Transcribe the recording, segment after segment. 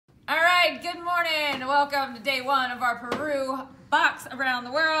right, good morning. Welcome to day one of our Peru box around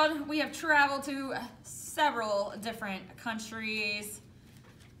the world. We have traveled to several different countries.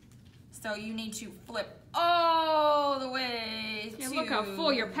 So you need to flip all the way to look how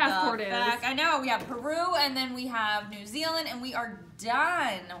full your passport is. I know, we have Peru and then we have New Zealand and we are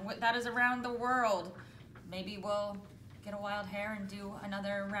done. That is around the world. Maybe we'll get a wild hair and do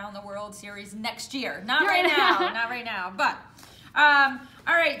another around the world series next year. Not right now, not right now, but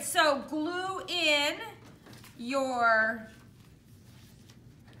all right, so glue in your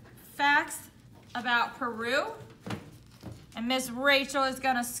facts about Peru. And Miss Rachel is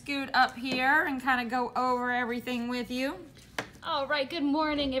gonna scoot up here and kind of go over everything with you. All right, good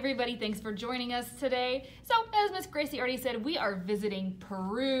morning, everybody. Thanks for joining us today. So, as Miss Gracie already said, we are visiting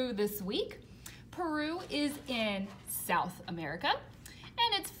Peru this week. Peru is in South America,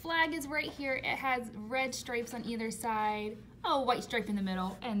 and its flag is right here. It has red stripes on either side, a white stripe in the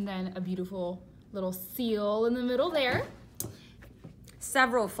middle, and then a beautiful little seal in the middle there.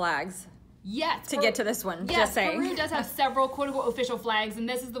 Several flags. Yes. To get to this one, yes, just saying. Peru does have several quote-unquote official flags, and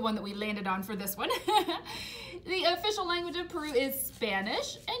this is the one that we landed on for this one. The official language of Peru is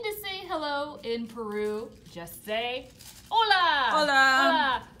Spanish, and to say hello in Peru, just say hola. Hola.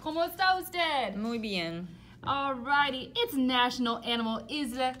 Hola. ¿Cómo está usted? Muy bien. Alrighty, its national animal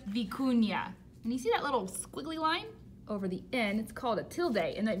is the vicuña. And you see that little squiggly line over the N? It's called a tilde,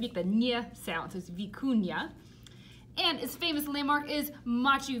 and that make the nya sound, so it's vicuña. And its famous landmark is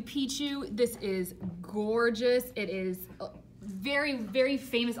Machu Picchu. This is gorgeous. It is very, very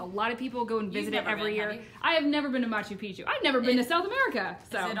famous. A lot of people go and visit it every year. I have never been to Machu Picchu. I've never been to South America.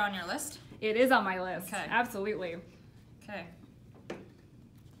 So is it on your list? It is on my list. Okay. Absolutely. Okay.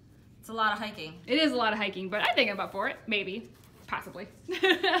 It's a lot of hiking. It is a lot of hiking, but I think I'm up for it. Maybe. Possibly.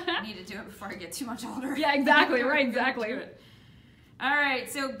 I need to do it before I get too much older. Yeah, exactly. Right, exactly. All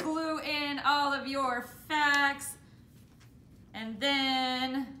right, so glue in all of your facts. And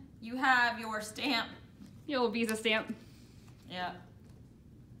then you have your stamp. Your little visa stamp. Yeah.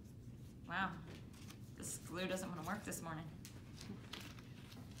 Wow. This glue doesn't want to work this morning.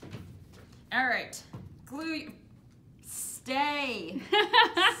 All right. Glue. Stay.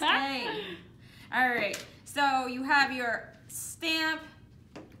 Stay. All right. So you have your stamp.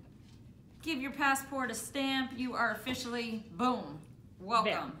 Give your passport a stamp. You are officially, boom,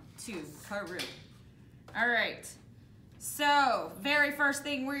 welcome to Peru. All right. So, very first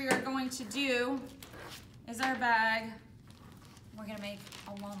thing we are going to do is our bag. We're gonna make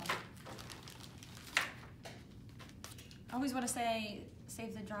a llama. I always want to say,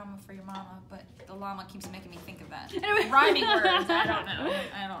 save the drama for your mama, but the llama keeps making me think of that. Rhyming words,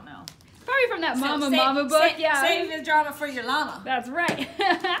 I don't know. Probably from that Mama book, yeah. Save the drama for your llama. That's right.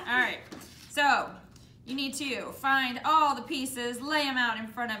 All right, so you need to find all the pieces, lay them out in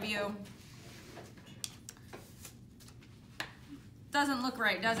front of you. Doesn't look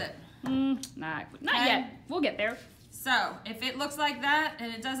right, does it? Not yet. We'll get there. So, if it looks like that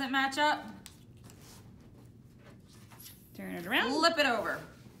and it doesn't match up, turn it around. Flip it over,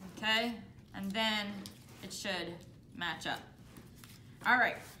 okay? And then it should match up. All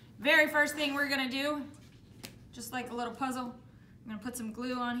right, very first thing we're gonna do, just like a little puzzle, I'm gonna put some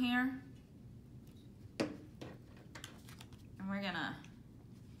glue on here. And we're gonna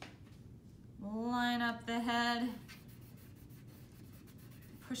line up the head.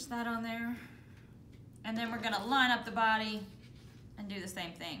 Push that on there, and then we're gonna line up the body and do the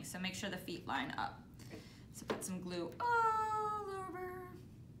same thing. So make sure the feet line up. So put some glue all over.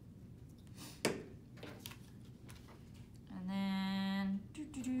 And then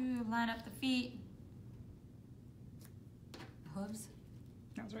line up the feet. Hooves.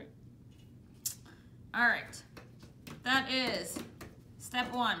 That's right. All right, that is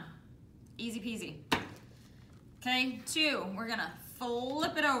step one, easy peasy. Okay, 2, we're gonna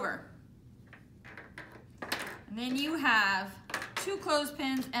flip it over. And then you have 2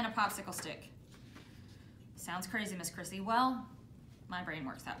 clothespins and a popsicle stick. Sounds crazy, Miss Chrissy. Well, my brain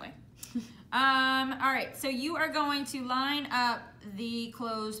works that way. All right, so you are going to line up the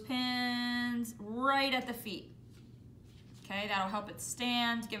clothespins right at the feet. Okay, that'll help it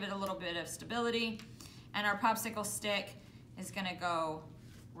stand, give it a little bit of stability. And our popsicle stick is gonna go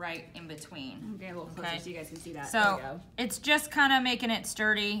right in between. Okay, a little closer so you guys can see that. So it's just kind of making it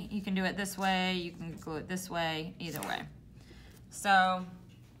sturdy. You can do it this way, you can glue it this way, either way. So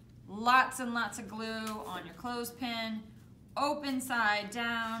lots and lots of glue on your clothespin, open side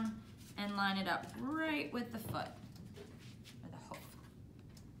down, and line it up right with the foot, or the hoof.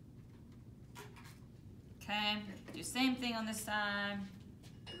 Okay, do same thing on this side.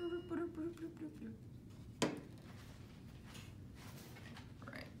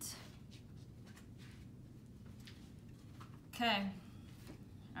 Right. Okay.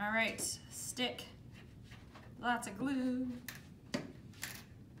 All right, stick. Lots of glue. All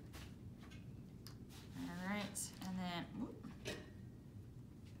right, and then whoop,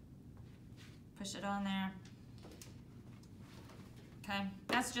 push it on there. Okay,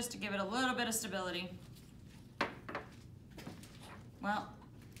 that's just to give it a little bit of stability. Well,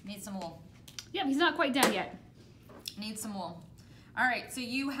 need some wool. Yep, he's not quite done yet. Need some wool. All right, so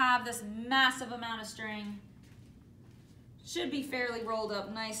you have this massive amount of string. Should be fairly rolled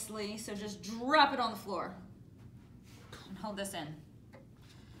up nicely, so just drop it on the floor and hold this in.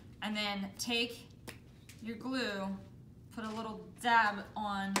 And then take your glue, put a little dab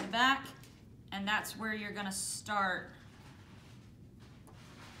on the back, and that's where you're gonna start.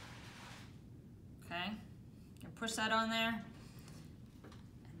 Okay, you can push that on there,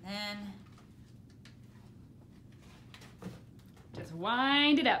 and then just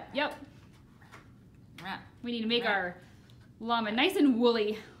wind it up. Yep. wrap. We need to make our llama nice and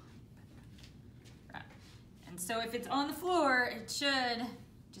woolly. Wrap. And so if it's on the floor, it should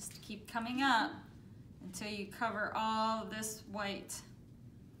just keep coming up until you cover all of this white.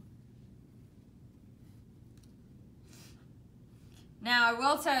 Now, I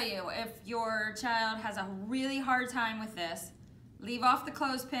will tell you, if your child has a really hard time with this, leave off the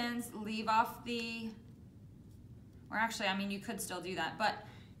clothespins, leave off the, or actually, I mean, you could still do that, but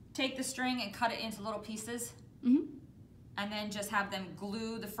take the string and cut it into little pieces, and then just have them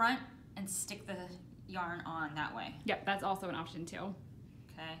glue the front and stick the yarn on that way. Yep, that's also an option too.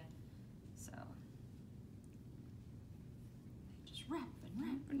 Okay, so just wrap and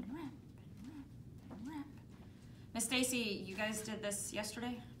wrap and wrap and wrap and wrap. Miss Stacy, you guys did this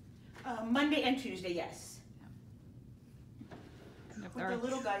yesterday? Monday and Tuesday, yes. If With there the are-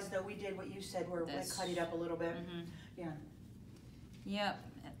 little guys, though, we did what you said, where we This. cut it up a little bit. Mm-hmm. Yeah. Yep,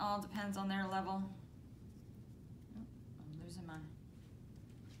 it all depends on their level. Oh, I'm losing my.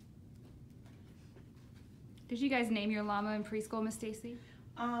 Did you guys name your llama in preschool, Miss Stacy?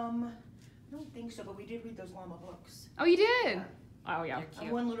 I don't think so, but we did read those llama books. Oh, you did? Yeah. Oh, yeah. They're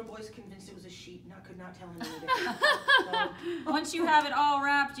cute. One little boy's convinced it was a sheep, and I could not tell him anything. Once you have it all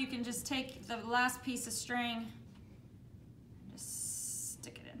wrapped, you can just take the last piece of string and just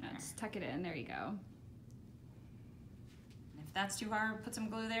stick it in there. Let's tuck it in. There you go. And if that's too hard, put some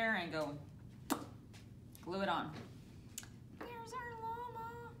glue there and go glue it on. There's our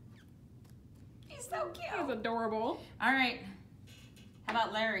llama. He's so cute. That's adorable. All right. How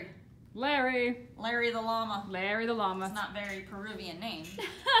about Larry? Larry. Larry the llama. Larry the llama. It's not very Peruvian name. Do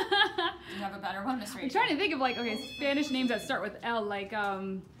you have a better one, Miss Rachel? I'm trying to think of like, okay, Spanish names that start with L, like,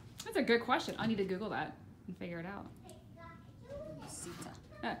 that's a good question. I need to Google that and figure it out.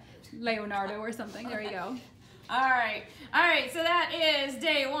 Leonardo or something, there you go. All right, so that is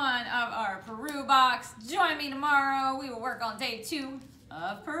day 1 of our Peru box. Join me tomorrow. We will work on day 2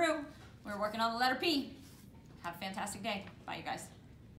 of Peru. We're working on the letter P. Have a fantastic day. Bye, you guys.